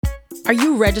Are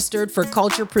you registered for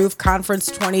Culture Proof Conference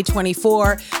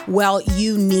 2024? Well,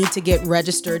 you need to get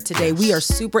registered today. We are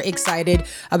super excited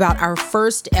about our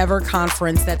first ever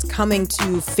conference that's coming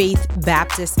to Faith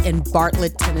Baptist in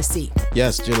Bartlett, Tennessee.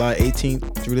 Yes, July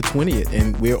 18th through the 20th.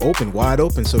 And we're open, wide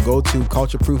open. So go to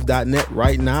cultureproof.net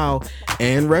right now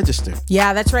and register.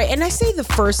 Yeah, that's right. And I say the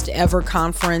first ever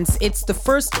conference. It's the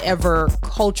first ever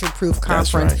Culture Proof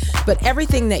conference. That's right. But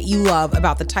everything that you love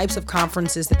about the types of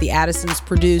conferences that the Addisons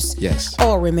produce,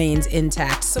 all remains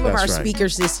intact. Some of our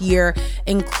speakers this year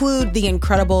include the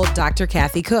incredible Dr.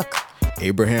 Kathy Cook,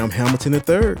 Abraham Hamilton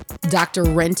III, Dr.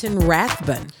 Renton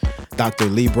Rathbun, Dr.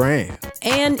 Lee Brand,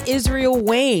 and Israel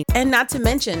Wayne. And not to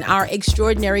mention our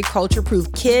extraordinary Culture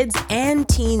Proof Kids and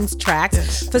Teens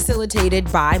tracks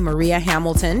facilitated by Maria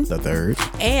Hamilton III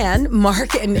and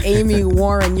Mark and Amy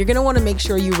Warren. You're going to want to make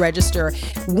sure you register.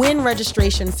 When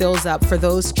registration fills up for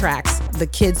those tracks, the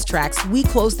kids tracks, we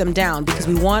close them down because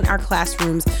we want our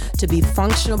classrooms to be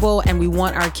functionable and we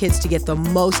want our kids to get the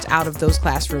most out of those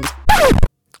classrooms.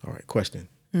 All right, question.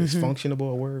 Is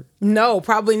functionable a word? No,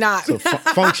 probably not. So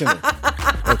functional.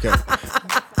 Okay.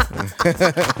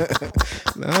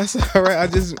 No, that's all right. I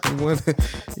just want to,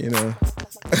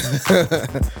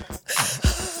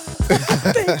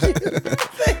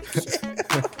 Thank you.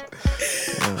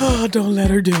 Oh, don't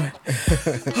let her do it.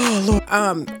 Oh,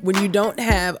 Lord. When you don't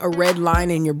have a red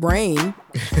line in your brain,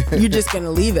 you're just going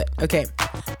to leave it. Okay.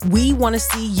 We want to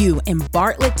see you in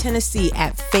Bartlett, Tennessee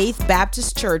at Faith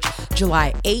Baptist Church,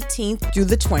 July 18th through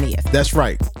the 20th. That's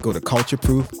right. Go to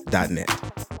cultureproof.net.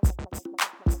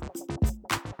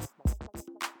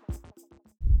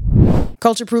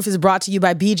 Culture Proof is brought to you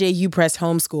by BJU Press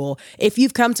Homeschool. If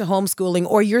you've come to homeschooling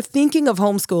or you're thinking of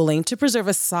homeschooling to preserve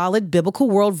a solid biblical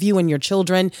worldview in your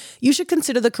children, you should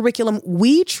consider the curriculum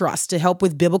we trust to help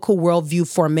with biblical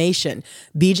worldview formation.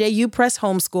 BJU Press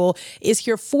Homeschool is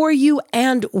here for you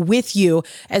and with you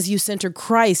as you center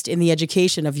Christ in the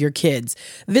education of your kids.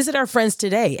 Visit our friends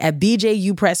today at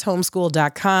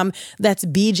bjupresshomeschool.com. That's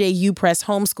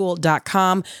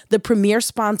bjupresshomeschool.com, the premier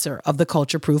sponsor of the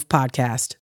Culture Proof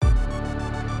podcast.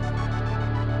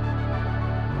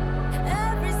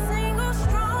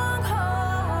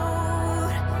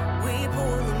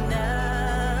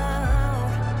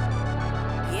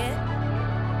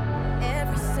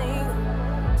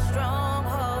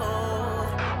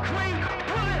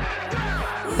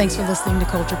 Thanks for listening to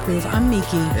Culture Proof. I'm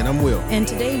Miki. And I'm Will. And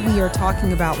today we are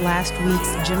talking about last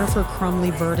week's Jennifer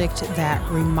Crumbley verdict that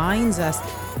reminds us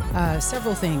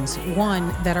several things.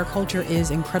 One, that our culture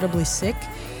is incredibly sick.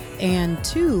 And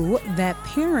two, that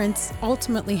parents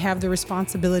ultimately have the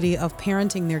responsibility of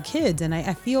parenting their kids. And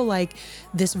I feel like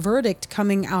this verdict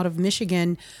coming out of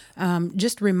Michigan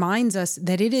just reminds us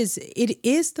that it is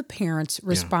the parents'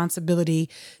 responsibility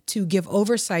to give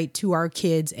oversight to our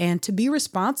kids and to be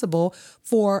responsible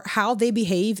for how they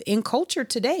behave in culture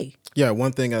today. Yeah,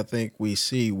 one thing I think we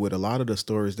see with a lot of the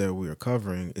stories that we are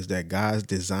covering is that God's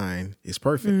design is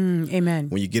perfect. Amen.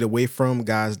 When you get away from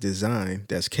God's design,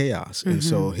 that's chaos. And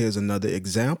so here's another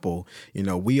example.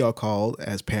 We are called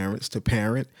as parents to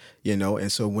parent,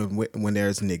 and so when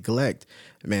there's neglect,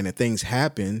 man, and things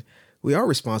happen, we are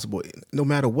responsible. No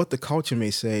matter what the culture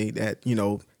may say that,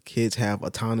 kids have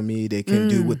autonomy, they can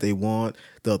do what they want,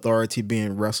 the authority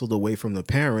being wrestled away from the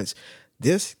parents.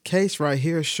 This case right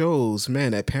here shows,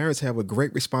 man, that parents have a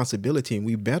great responsibility and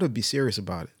we better be serious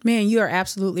about it. Man, you are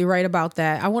absolutely right about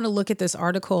that. I want to look at this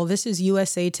article. This is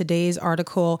USA Today's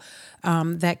article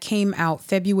that came out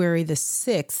February the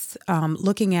 6th,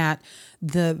 looking at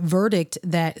the verdict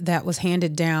that was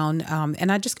handed down.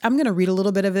 And I'm going to read a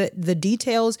little bit of it. The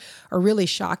details are really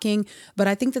shocking, but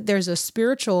I think that there's a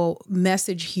spiritual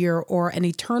message here or an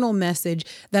eternal message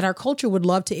that our culture would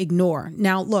love to ignore.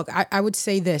 Now, look, I would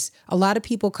say this. A lot of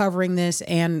people covering this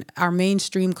and our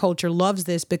mainstream culture loves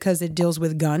this because it deals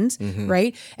with guns,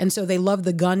 right? And so they love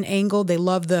the gun angle. They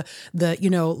love the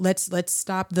let's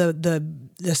stop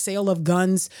the sale of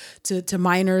guns to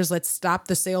minors. Let's stop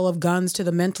the sale of guns to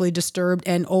the mentally disturbed.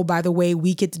 And oh, by the way,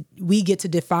 we get to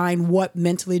define what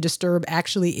mentally disturbed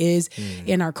actually is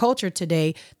in our culture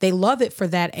today. They love it for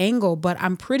that angle, but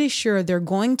I'm pretty sure they're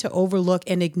going to overlook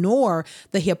and ignore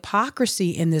the hypocrisy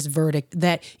in this verdict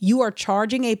that you are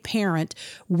charging a parent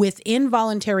with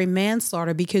involuntary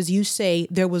manslaughter because you say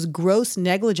there was gross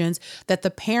negligence that the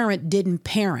parent didn't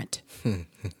parent.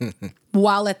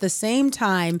 while at the same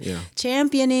time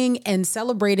championing and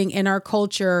celebrating in our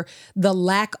culture the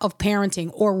lack of parenting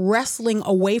or wrestling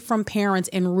away from parents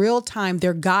in real time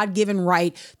their God-given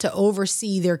right to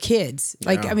oversee their kids.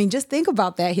 Like, I mean, just think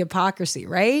about that hypocrisy,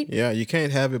 right? Yeah, you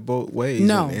can't have it both ways.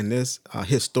 No. In this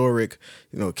historic,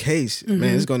 case,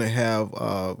 man, it's going to have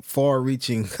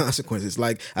far-reaching consequences.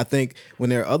 Like, I think when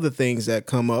there are other things that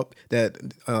come up that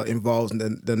involves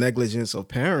the negligence of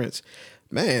parents,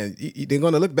 man, they're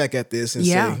going to look back at this and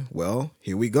say, well,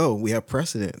 here we go. We have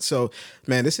precedent. So,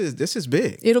 man, this is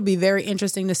big. It'll be very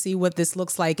interesting to see what this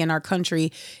looks like in our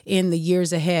country in the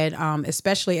years ahead,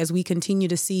 especially as we continue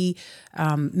to see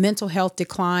mental health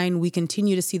decline. We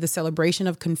continue to see the celebration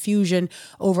of confusion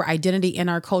over identity in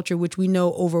our culture, which we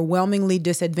know overwhelmingly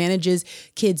disadvantages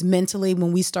kids mentally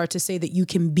when we start to say that you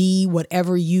can be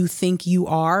whatever you think you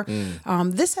are.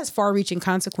 This has far-reaching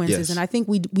consequences, and I think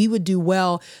we would do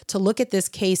well to look at this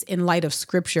case in light of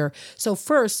Scripture. So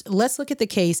first, let's look at the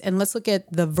case and let's look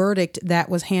at the verdict that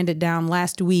was handed down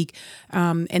last week.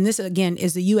 And this, again,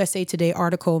 is the USA Today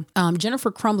article.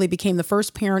 Jennifer Crumbley became the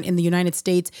first parent in the United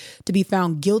States to be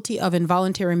found guilty of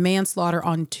involuntary manslaughter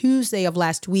on Tuesday of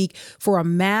last week for a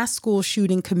mass school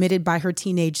shooting committed by her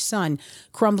teenage son.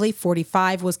 Crumbley,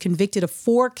 45, was convicted of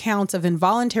 4 counts of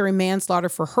involuntary manslaughter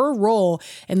for her role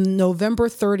in the November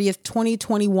 30th,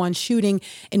 2021 shooting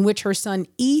in which her son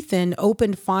Ethan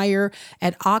opened fire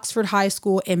at Oxford High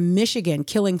School in Michigan,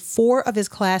 killing 4 of his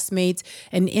classmates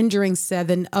and injuring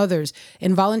 7 others.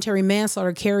 Involuntary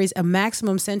manslaughter carries a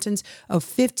maximum sentence of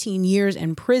 15 years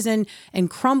in prison, and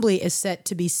Crumbley is set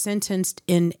to be sentenced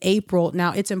in April.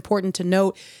 Now, it's important to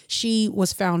note she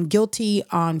was found guilty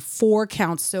on 4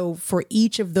 counts. So for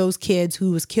each of those kids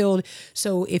who was killed,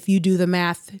 so if you do the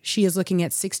math, she is looking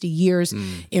at 60 years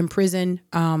in prison.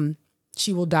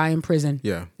 She will die in prison.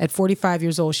 Yeah. At 45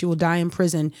 years old, she will die in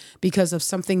prison because of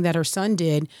something that her son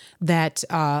did that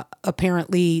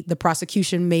apparently the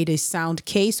prosecution made a sound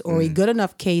case or a good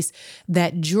enough case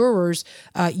that jurors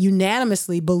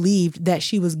unanimously believed that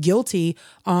she was guilty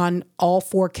on all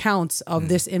 4 counts of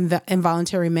this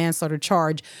involuntary manslaughter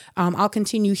charge. I'll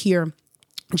continue here.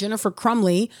 Jennifer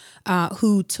Crumbley,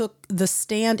 who took the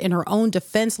stand in her own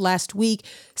defense last week,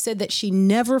 said that she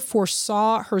never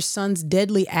foresaw her son's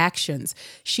deadly actions.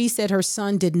 She said her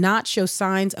son did not show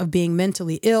signs of being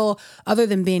mentally ill other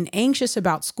than being anxious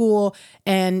about school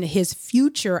and his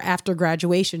future after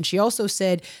graduation. She also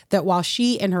said that while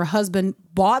she and her husband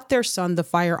bought their son the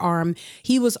firearm,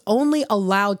 he was only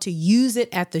allowed to use it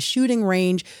at the shooting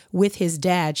range with his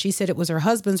dad. She said it was her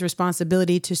husband's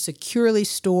responsibility to securely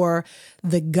store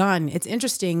the gun. It's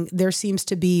interesting. There seems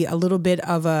to be a little bit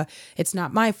of a, it's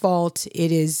not my fault,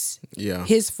 it is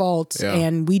his fault,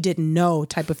 and we didn't know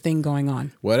type of thing going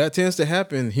on. Well, that tends to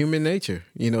happen, human nature.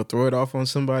 Throw it off on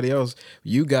somebody else.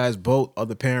 You guys both are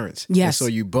the parents. Yes. And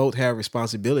so you both have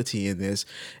responsibility in this.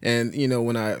 And,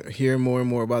 when I hear more and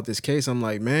more about this case, I'm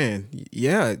like, man,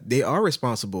 yeah, they are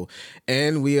responsible.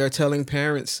 And we are telling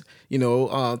parents,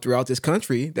 throughout this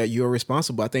country that you're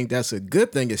responsible. I think that's a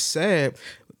good thing. It's sad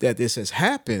that this has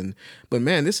happened, but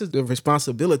man, this is the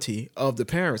responsibility of the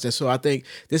parents. And so I think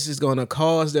this is going to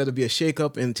cause there to be a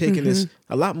shakeup and taking this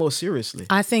a lot more seriously.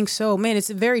 I think so. Man, it's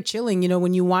very chilling,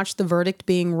 when you watch the verdict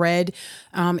being read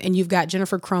and you've got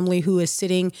Jennifer Crumbley who is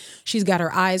sitting, she's got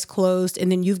her eyes closed,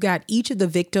 and then you've got each of the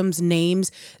victims'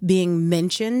 names being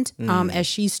mentioned as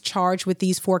she's charged with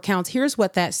these 4 counts. Here's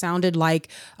what that sounded like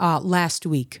last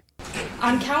week.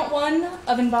 On count 1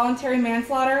 of involuntary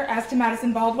manslaughter as to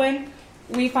Madison Baldwin,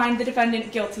 we find the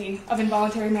defendant guilty of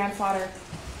involuntary manslaughter.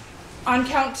 On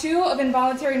count 2 of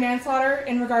involuntary manslaughter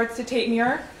in regards to Tate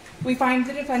Muir, we find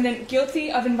the defendant guilty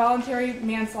of involuntary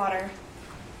manslaughter.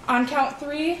 On count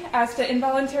 3, as to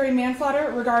involuntary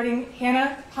manslaughter regarding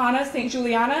Hannah St.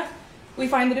 Juliana, we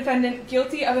find the defendant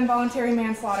guilty of involuntary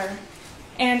manslaughter.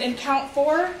 And in count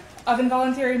 4 of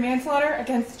involuntary manslaughter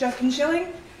against Justin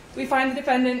Schilling, we find the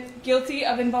defendant guilty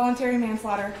of involuntary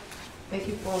manslaughter. Thank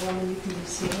you for allowing me to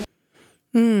see it.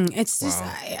 It's just,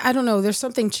 I don't know. There's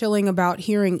something chilling about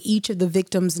hearing each of the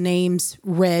victims' names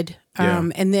read.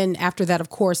 And then after that, of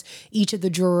course, each of the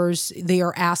jurors, they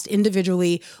are asked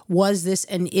individually, was this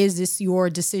and is this your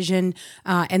decision?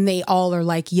 And they all are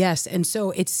like, yes. And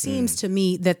so it seems to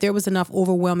me that there was enough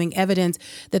overwhelming evidence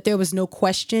that there was no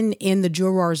question in the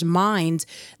jurors' minds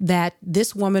that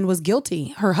this woman was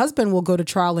guilty. Her husband will go to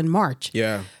trial in March.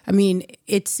 Yeah. I mean,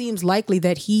 it seems likely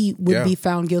that he would be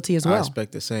found guilty as well. I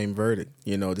expect the same verdict.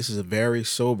 This is a very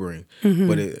sobering,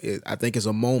 but I think it's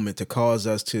a moment to cause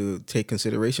us to take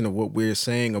consideration of what we're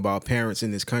saying about parents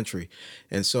in this country.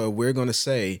 And so if we're going to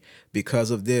say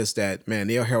because of this that, man,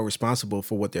 they are held responsible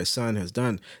for what their son has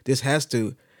done, this has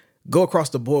to go across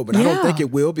the board, but I don't think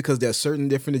it will, because there's certain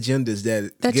different agendas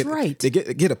they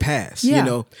get a pass, you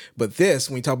know. But this,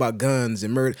 when you talk about guns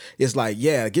and murder, it's like,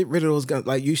 yeah, get rid of those guns.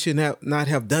 Like, you should not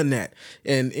have done that.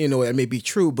 And, you know, that may be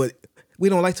true, but we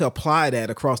don't like to apply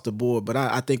that across the board, but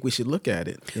I think we should look at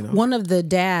it. You know? One of the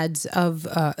dads of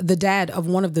the dad of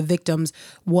one of the victims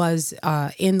was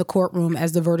in the courtroom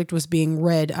as the verdict was being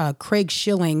read. Craig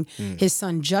Schilling, his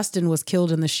son Justin, was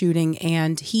killed in the shooting,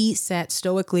 and he sat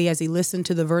stoically as he listened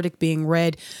to the verdict being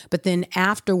read. But then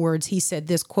afterwards, he said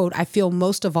this, quote, "I feel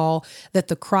most of all that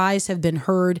the cries have been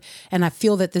heard, and I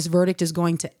feel that this verdict is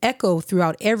going to echo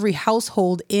throughout every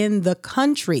household in the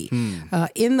country."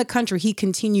 In the country, he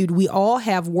continued, "We all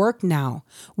have work now.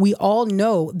 We all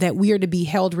know that we are to be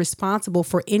held responsible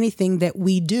for anything that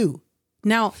we do."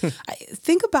 Now,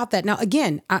 think about that. Now,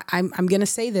 again, I'm going to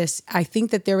say this. I think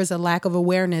that there is a lack of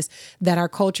awareness that our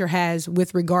culture has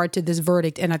with regard to this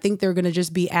verdict. And I think there are going to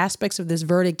just be aspects of this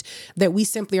verdict that we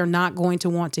simply are not going to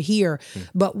want to hear.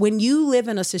 But when you live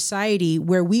in a society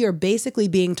where we are basically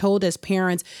being told as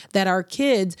parents that our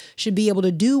kids should be able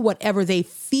to do whatever they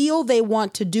feel they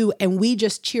want to do, and we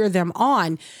just cheer them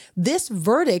on, this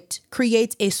verdict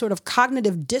creates a sort of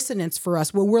cognitive dissonance for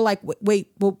us where we're like, wait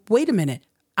a minute.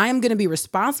 I am going to be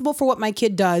responsible for what my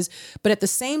kid does, but at the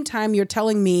same time, you're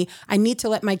telling me I need to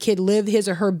let my kid live his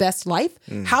or her best life.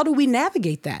 How do we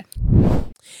navigate that?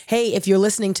 Hey, if you're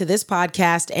listening to this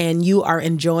podcast and you are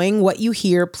enjoying what you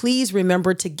hear, please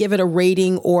remember to give it a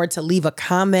rating or to leave a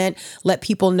comment. Let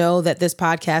people know that this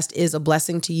podcast is a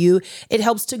blessing to you. It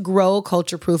helps to grow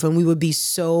Culture Proof, and we would be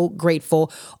so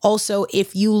grateful. Also,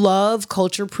 if you love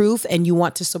Culture Proof and you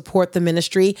want to support the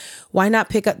ministry, why not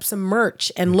pick up some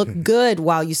merch and look good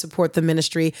while you support the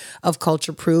ministry of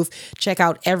Culture Proof? Check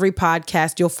out every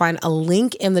podcast. You'll find a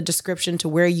link in the description to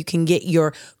where you can get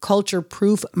your Culture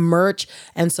Proof merch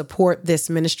and support this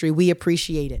ministry. We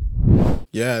appreciate it.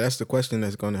 Yeah, that's the question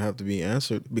that's going to have to be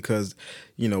answered, because,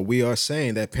 you know, we are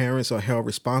saying that parents are held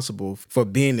responsible for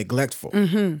being neglectful.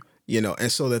 You know,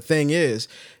 and so the thing is,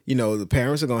 you know, the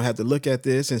parents are going to have to look at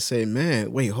this and say,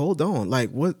 man, wait, hold on.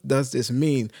 Like, what does this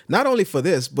mean? Not only for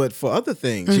this, but for other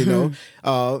things, you know,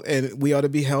 and we ought to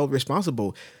be held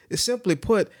responsible. It's simply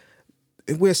put,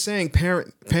 we're saying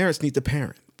parents need to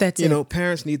parent. You know,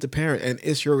 parents need to parent, and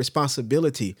it's your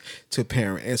responsibility to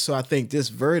parent. And so I think this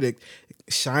verdict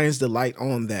shines the light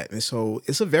on that. And so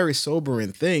it's a very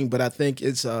sobering thing, but I think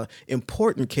it's an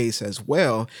important case as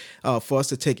well for us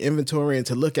to take inventory and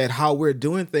to look at how we're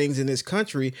doing things in this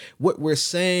country, what we're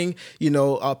saying, you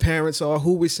know, our parents are,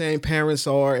 who we're saying parents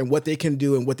are, and what they can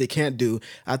do and what they can't do.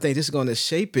 I think this is going to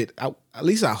shape it. At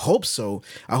least I hope so.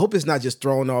 I hope it's not just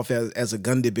thrown off as a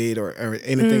gun debate or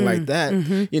anything like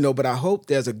that, you know, but I hope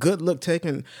there's a good look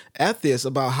taken at this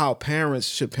about how parents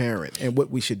should parent and what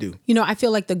we should do. You know, I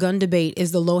feel like the gun debate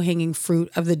is the low-hanging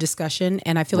fruit of the discussion.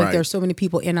 And I feel like there are so many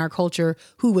people in our culture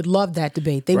who would love that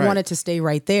debate. They want it to stay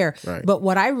right there. But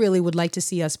what I really would like to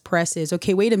see us press is,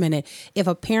 okay, wait a minute. If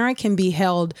a parent can be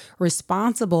held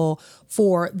responsible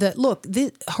for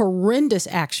the horrendous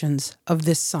actions of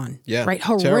this son, right?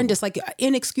 Horrendous, terrible. Like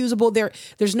inexcusable.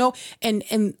 There's no,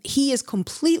 and he is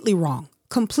completely wrong.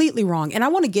 And I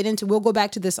want to get into, we'll go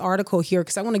back to this article here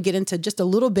because I want to get into just a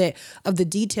little bit of the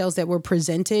details that were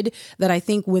presented that I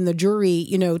think when the jury,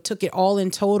 you know, took it all in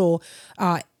total,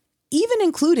 even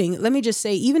including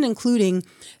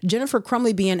Jennifer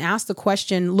Crumbley being asked the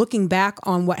question, looking back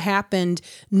on what happened,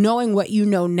 knowing what you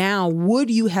know now, would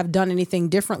you have done anything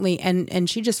differently? And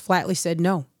she just flatly said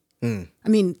no. I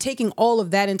mean, taking all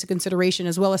of that into consideration,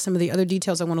 as well as some of the other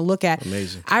details I want to look at.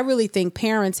 Amazing. I really think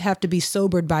parents have to be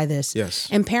sobered by this. Yes.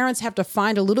 And parents have to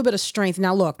find a little bit of strength.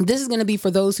 Now, look, this is going to be for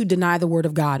those who deny the word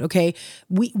of God, okay?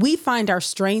 We find our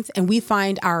strength and we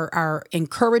find our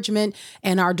encouragement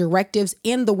and our directives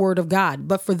in the word of God.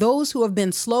 But for those who have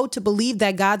been slow to believe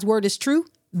that God's word is true,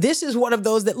 this is one of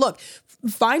those that, look,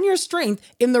 find your strength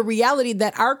in the reality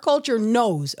that our culture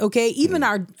knows, okay? Even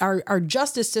our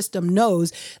justice system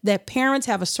knows that parents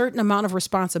have a certain amount of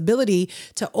responsibility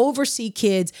to oversee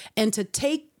kids and to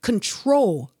take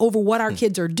control over what our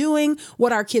kids are doing,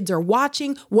 what our kids are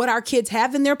watching, what our kids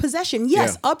have in their possession.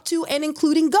 Yes, up to and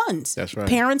including guns. That's right.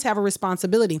 Parents have a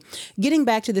responsibility. Getting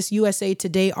back to this USA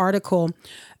Today article,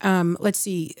 Let's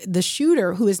see. The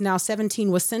shooter, who is now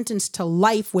 17, was sentenced to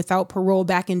life without parole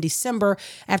back in December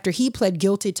after he pled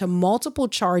guilty to multiple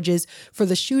charges for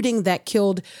the shooting that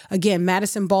killed, again,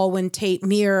 Madison Baldwin, Tate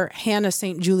Meir, Hannah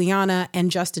St. Juliana,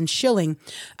 and Justin Schilling.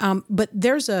 But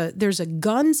there's a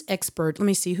guns expert. Let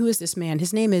me see. Who is this man?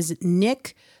 His name is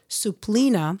Nick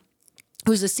Suplina,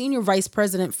 who's a senior vice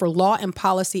president for law and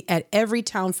policy at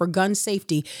Everytown for Gun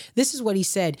Safety. This is what he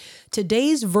said.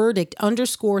 Today's verdict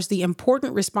underscores the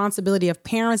important responsibility of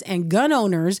parents and gun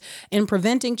owners in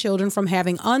preventing children from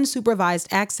having unsupervised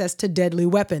access to deadly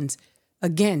weapons.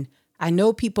 Again, I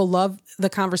know people love the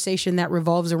conversation that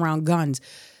revolves around guns,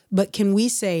 but can we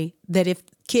say that if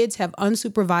kids have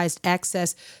unsupervised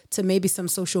access to maybe some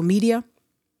social media,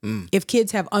 if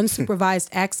kids have unsupervised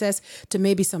access to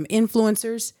maybe some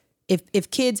influencers,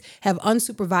 if kids have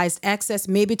unsupervised access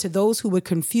maybe to those who would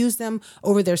confuse them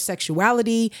over their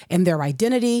sexuality and their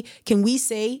identity, can we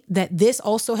say that this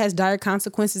also has dire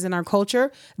consequences in our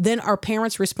culture? Then are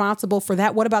parents responsible for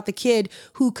that? What about the kid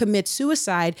who commits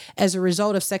suicide as a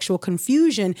result of sexual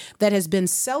confusion that has been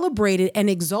celebrated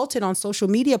and exalted on social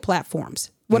media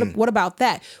platforms? What about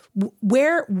that?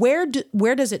 Where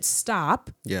does it stop?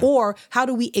 Yeah. Or how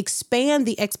do we expand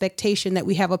the expectation that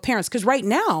we have of parents? Because right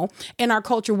now in our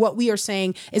culture, what we are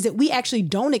saying is that we actually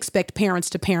don't expect parents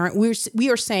to parent. We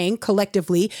are saying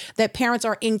collectively that parents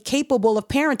are incapable of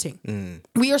parenting.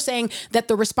 We are saying that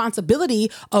the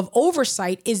responsibility of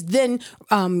oversight is then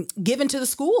given to the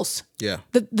schools. Yeah.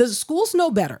 The schools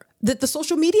know better. That the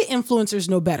social media influencers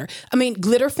know better. I mean,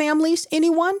 glitter families,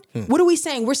 anyone? What are we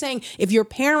saying? We're saying if your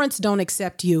parents don't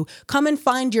accept you, come and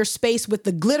find your space with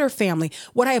the glitter family.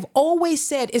 What I have always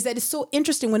said is that it's so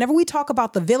interesting whenever we talk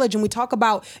about the village and we talk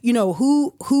about,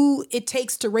 who it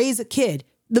takes to raise a kid.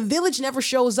 The village never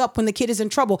shows up when the kid is in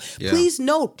trouble. Yeah. Please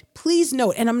note,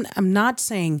 and I'm not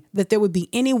saying that there would be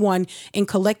anyone in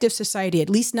collective society, at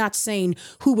least not sane,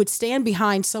 who would stand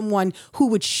behind someone who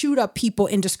would shoot up people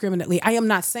indiscriminately. I am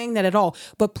not saying that at all.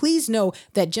 But please know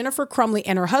that Jennifer Crumbley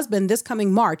and her husband this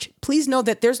coming March, please know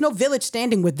that there's no village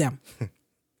standing with them.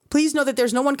 Please know that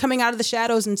there's no one coming out of the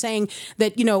shadows and saying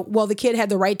that, the kid had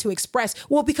the right to express.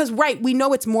 Well, because, we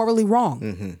know it's morally wrong.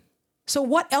 Mm-hmm. So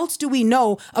what else do we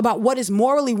know about what is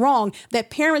morally wrong that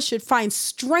parents should find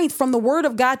strength from the word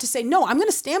of God to say, no, I'm going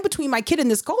to stand between my kid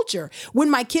and this culture. When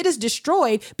my kid is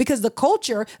destroyed because the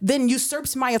culture then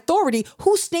usurps my authority,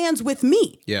 who stands with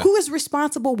me? Yeah. Who is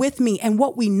responsible with me? And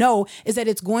what we know is that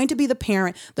it's going to be the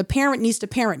parent. The parent needs to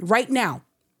parent right now.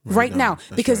 Right now.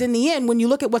 Because in the end, when you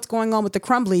look at what's going on with the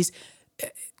Crumbleys,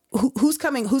 who's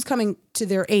coming to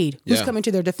their aid? Who's coming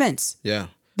to their defense? Yeah.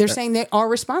 They're saying they are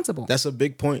responsible. That's a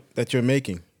big point that you're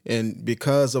making. And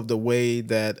because of the way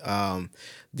that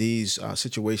these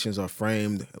situations are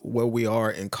framed, where we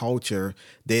are in culture,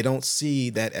 they don't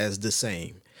see that as the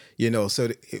same. So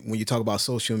when you talk about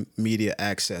social media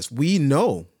access, we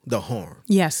know the harm.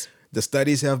 Yes. The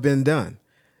studies have been done.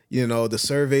 The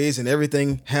surveys and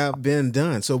everything have been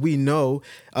done. So we know,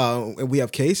 and we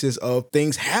have cases of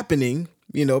things happening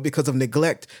because of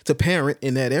neglect to parent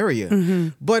in that area. Mm-hmm.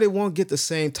 But it won't get the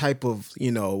same type of,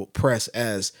 press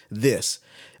as this.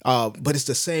 But it's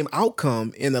the same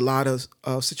outcome in a lot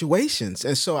of situations.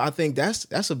 And so I think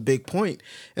that's a big point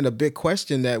and a big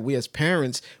question that we as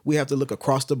parents, we have to look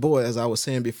across the board, as I was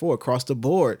saying before, across the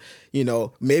board.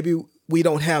 Maybe we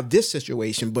don't have this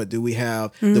situation, but do we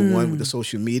have the one with the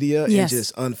social media and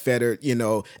just unfettered,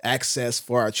 access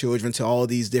for our children to all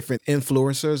these different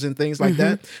influencers and things like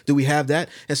that? Do we have that?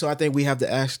 And so I think we have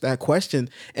to ask that question.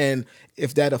 And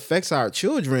if that affects our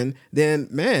children, then,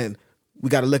 man, we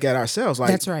got to look at ourselves like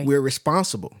that's right. We're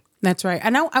responsible. That's right.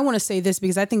 And I want to say this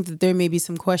because I think that there may be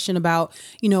some question about,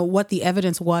 what the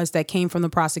evidence was that came from the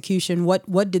prosecution.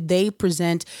 What did they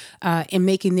present in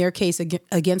making their case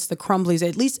against the Crumbleys,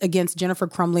 at least against Jennifer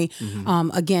Crumbley,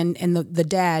 again, and the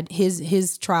dad,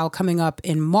 his trial coming up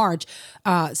in March.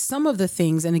 Some of the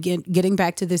things, and again, getting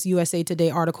back to this USA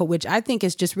Today article, which I think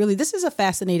is just really, this is a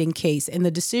fascinating case and the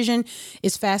decision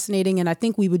is fascinating. And I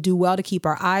think we would do well to keep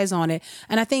our eyes on it.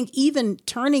 And I think even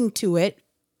turning to it,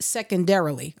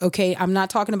 secondarily, okay? I'm not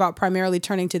talking about primarily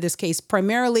turning to this case.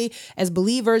 Primarily, as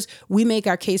believers, we make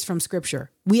our case from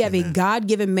Scripture. We have a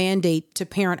God-given mandate to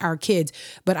parent our kids.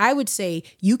 But I would say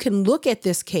you can look at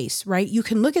this case, right? You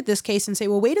can look at this case and say,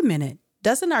 well, wait a minute.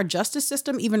 Doesn't our justice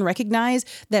system even recognize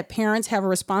that parents have a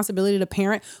responsibility to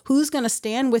parent? Who's going to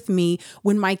stand with me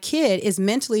when my kid is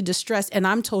mentally distressed and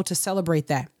I'm told to celebrate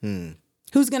that?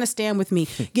 Who's going to stand with me?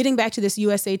 Getting back to this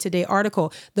USA Today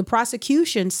article, the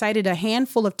prosecution cited a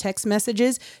handful of text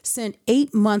messages sent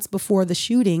 8 months before the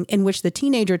shooting in which the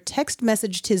teenager text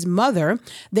messaged his mother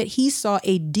that he saw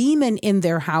a demon in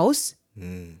their house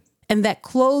and that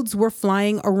clothes were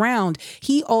flying around.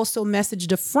 He also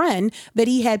messaged a friend that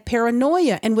he had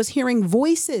paranoia and was hearing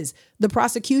voices. The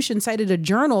prosecution cited a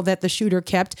journal that the shooter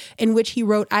kept in which he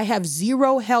wrote, "I have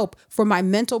zero help for my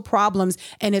mental problems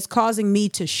and it's causing me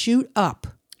to shoot up."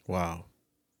 Wow.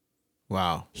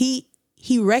 He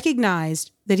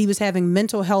recognized that he was having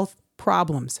mental health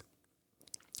problems.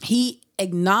 He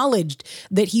acknowledged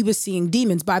that he was seeing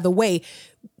demons. By the way,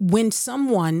 when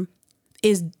someone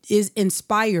is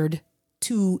inspired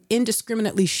to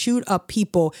indiscriminately shoot up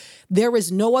people, there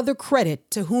is no other credit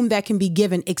to whom that can be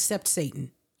given except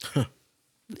Satan.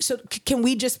 So can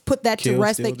we just put that Kill, to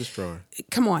rest? steal, destroy.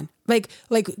 Come on. Like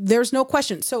there's no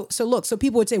question. So look, so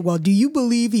people would say, well, do you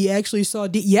believe he actually saw?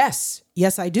 Yes,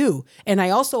 I do. And I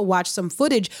also watched some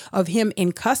footage of him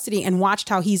in custody and watched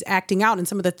how he's acting out and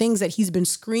some of the things that he's been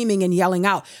screaming and yelling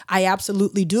out. I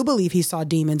absolutely do believe he saw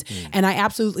demons. And I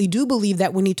absolutely do believe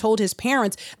that when he told his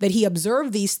parents that he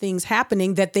observed these things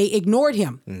happening, that they ignored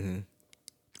him.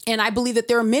 And I believe that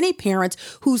there are many parents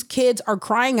whose kids are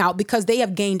crying out because they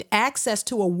have gained access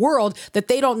to a world that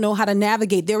they don't know how to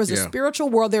navigate. There is a spiritual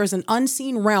world. There is an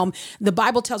unseen realm. The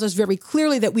Bible tells us very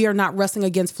clearly that we are not wrestling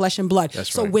against flesh and blood.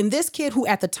 So when this kid, who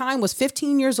at the time was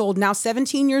 15 years old, now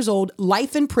 17 years old,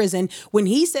 life in prison, when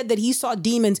he said that he saw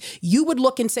demons, you would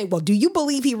look and say, well, do you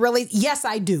believe he really? Yes,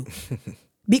 I do.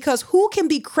 Because who can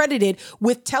be credited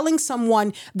with telling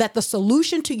someone that the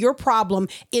solution to your problem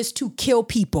is to kill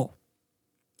people?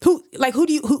 Who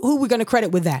are we going to credit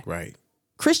with that? Right.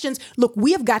 Christians, look,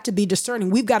 we have got to be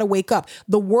discerning. We've got to wake up.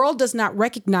 The world does not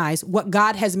recognize what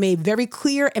God has made very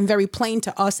clear and very plain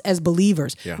to us as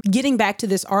believers. Yeah. Getting back to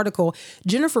this article,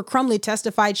 Jennifer Crumbley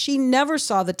testified she never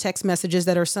saw the text messages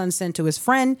that her son sent to his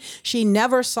friend. She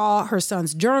never saw her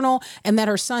son's journal, and that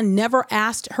her son never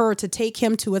asked her to take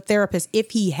him to a therapist.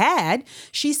 If he had,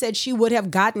 she said she would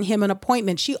have gotten him an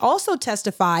appointment. She also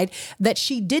testified that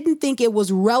she didn't think it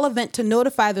was relevant to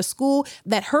notify the school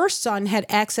that her son had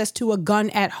access to a gun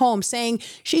at home, saying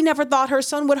she never thought her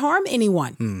son would harm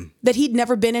anyone, that he'd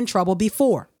never been in trouble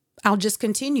before. I'll just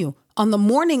continue. On the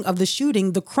morning of the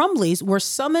shooting, the Crumbleys were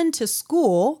summoned to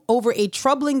school over a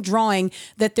troubling drawing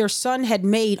that their son had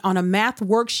made on a math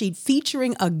worksheet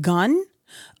featuring a gun,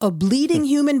 a bleeding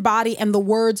human body, and the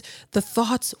words, "The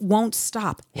thoughts won't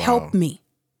stop. Wow. Help me."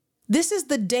 This is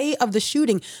the day of the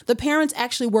shooting. The parents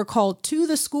actually were called to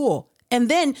the school. And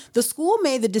then the school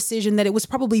made the decision that it was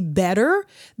probably better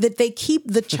that they keep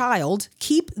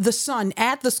the son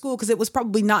at the school, because it was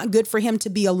probably not good for him to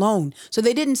be alone. So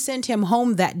they didn't send him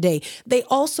home that day. They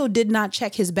also did not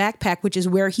check his backpack, which is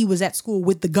where he was at school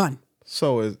with the gun.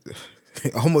 So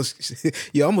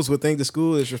you almost would think the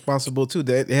school is responsible too.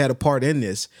 They had a part in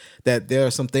this, that there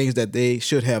are some things that they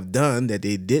should have done that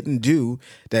they didn't do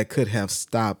that could have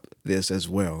stopped this as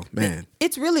well. Man,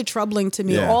 it's really troubling to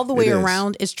me. Yeah, all the way it is.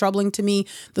 around, it's troubling to me.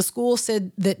 The school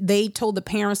said that they told the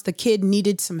parents the kid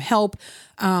needed some help,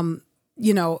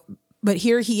 but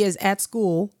here he is at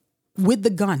school with the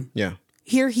gun. Yeah.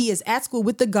 Here he is at school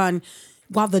with the gun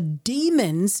while the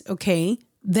demons,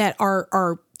 that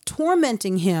are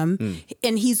tormenting him,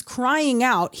 and he's crying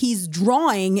out, he's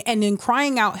drawing and then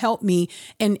crying out, "Help me."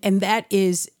 And that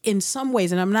is in some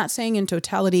ways, and I'm not saying in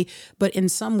totality, but in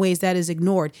some ways that is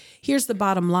ignored. Here's the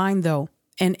bottom line though.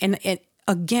 And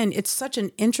again, it's such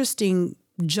an interesting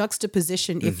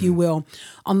juxtaposition, if you will.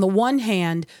 On the one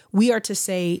hand, we are to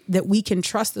say that we can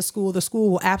trust the school. The school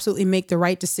will absolutely make the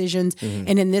right decisions.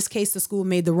 And in this case, the school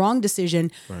made the wrong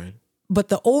decision. Right. But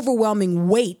the overwhelming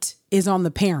weight is on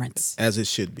the parents. As it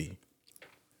should be.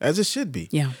 As it should be.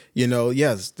 Yeah.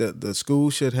 Yes, the school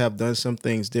should have done some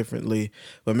things differently.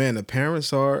 But man, the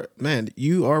parents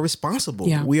you are responsible.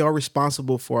 Yeah. We are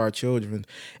responsible for our children,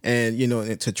 and,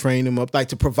 and to train them up, like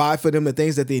to provide for them the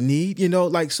things that they need,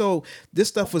 so this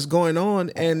stuff was going on,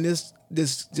 and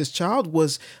this child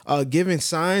was giving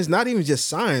signs, not even just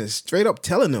signs, straight up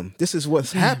telling them this is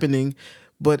what's happening.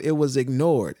 But it was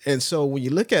ignored. And so when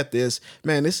you look at this,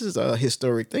 man, this is a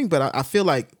historic thing. But I feel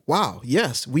like, wow,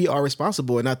 yes, we are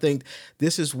responsible. And I think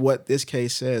this is what this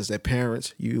case says, that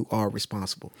parents, you are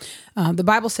responsible. The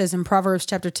Bible says in Proverbs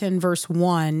chapter 10, verse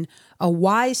 1, a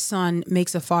wise son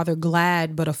makes a father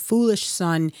glad, but a foolish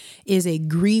son is a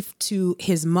grief to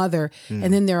his mother.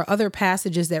 And then there are other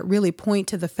passages that really point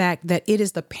to the fact that it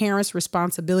is the parent's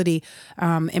responsibility.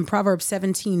 In Proverbs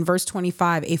 17, verse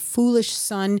 25, a foolish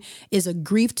son is a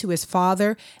grief to his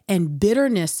father and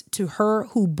bitterness to her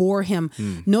who bore him.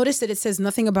 Notice that it says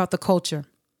nothing about the culture.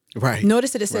 Right.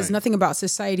 Notice that it says Right. nothing about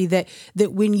society, that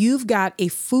when you've got a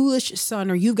foolish son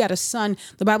or you've got a son,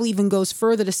 the Bible even goes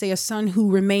further to say a son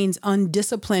who remains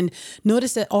undisciplined.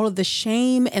 Notice that all of the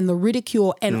shame and the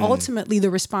ridicule and ultimately the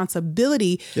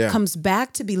responsibility comes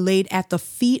back to be laid at the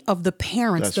feet of the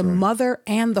parents, That's the right. mother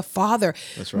and the father.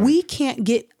 That's right. We can't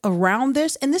get around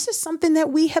this. And this is something that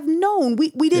we have known.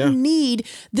 We didn't need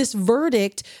this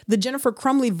verdict, the Jennifer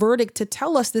Crumbley verdict, to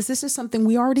tell us this. This is something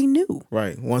we already knew.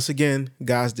 Right. Once again,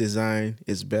 God's design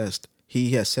is best.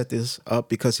 He has set this up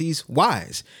because he's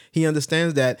wise. He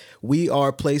understands that we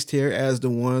are placed here as the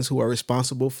ones who are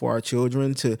responsible for our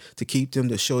children, to keep them,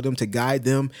 to show them, to guide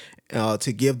them,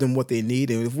 to give them what they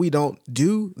need. And if we don't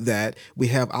do that, we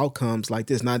have outcomes like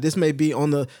this. Now, this may be on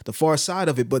the far side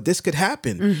of it, but this could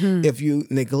happen if you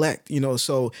neglect,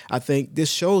 So I think this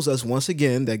shows us once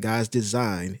again that God's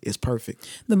design is perfect.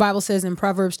 The Bible says in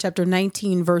Proverbs chapter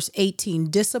 19, verse 18,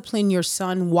 discipline your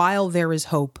son while there is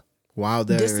hope. While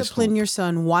there is Discipline hope. your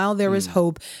son while there is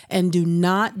hope, and do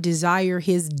not desire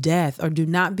his death, or do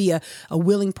not be a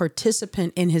willing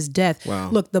participant in his death. Wow.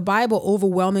 Look, the Bible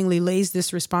overwhelmingly lays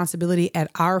this responsibility at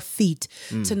our feet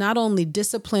to not only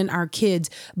discipline our kids,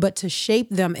 but to shape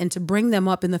them and to bring them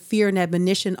up in the fear and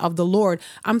admonition of the Lord.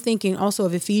 I'm thinking also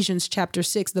of Ephesians chapter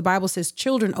 6. The Bible says,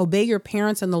 children, obey your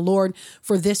parents in the Lord,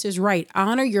 for this is right.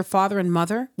 Honor your father and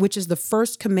mother, which is the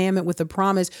first commandment with a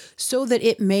promise, so that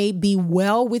it may be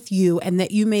well with you and that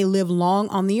you may live long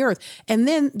on the earth. And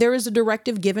then there is a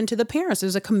directive given to the parents.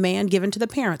 There's a command given to the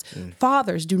parents.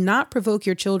 Fathers, do not provoke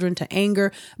your children to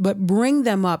anger, but bring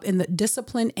them up in the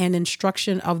discipline and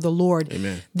instruction of the Lord.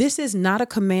 Amen. This is not a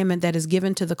commandment that is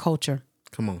given to the culture.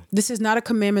 Come on. This is not a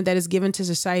commandment that is given to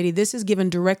society. This is given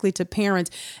directly to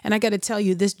parents. And I got to tell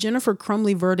you, this Jennifer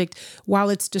Crumbley verdict, while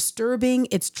it's disturbing,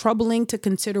 it's troubling to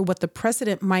consider what the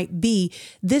precedent might be.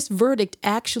 This verdict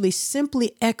actually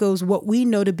simply echoes what we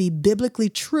know to be biblically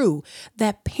true,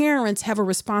 that parents have a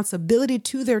responsibility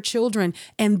to their children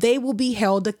and they will be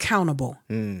held accountable.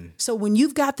 So when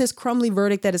you've got this Crumbley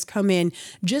verdict that has come in,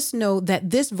 just know that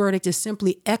this verdict is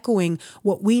simply echoing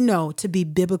what we know to be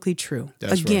biblically true.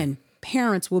 That's Again, right.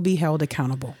 Parents will be held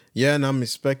accountable. Yeah, and I'm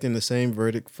expecting the same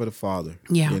verdict for the father.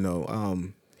 Yeah.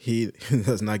 He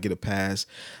does not get a pass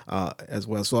as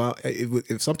well. So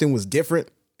if something was different,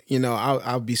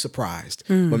 I'll be surprised.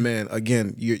 But man,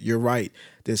 again, you're right.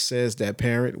 This says that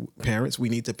parents, we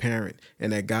need to parent,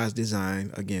 and that God's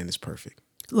design, again, is perfect.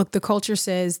 Look, the culture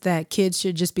says that kids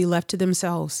should just be left to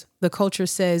themselves. The culture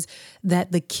says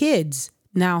that the kids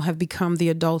now have become the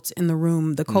adults in the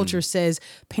room. The culture says,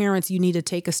 parents, you need to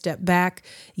take a step back.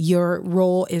 Your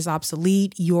role is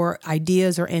obsolete. Your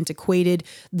ideas are antiquated.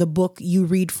 The book you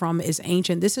read from is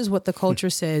ancient. This is what the culture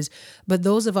says. But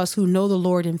those of us who know the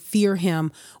Lord and fear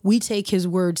him, we take his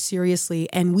word seriously,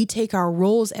 and we take our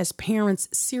roles as parents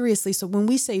seriously. So when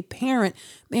we say parent,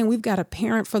 man, we've got to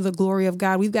parent for the glory of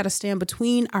God. We've got to stand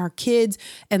between our kids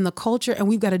and the culture, and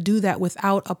we've got to do that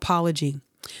without apology.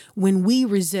 When we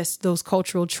resist those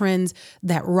cultural trends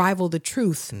that rival the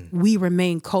truth, we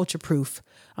remain culture proof.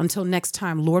 Until next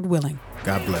time, Lord willing.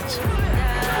 God bless.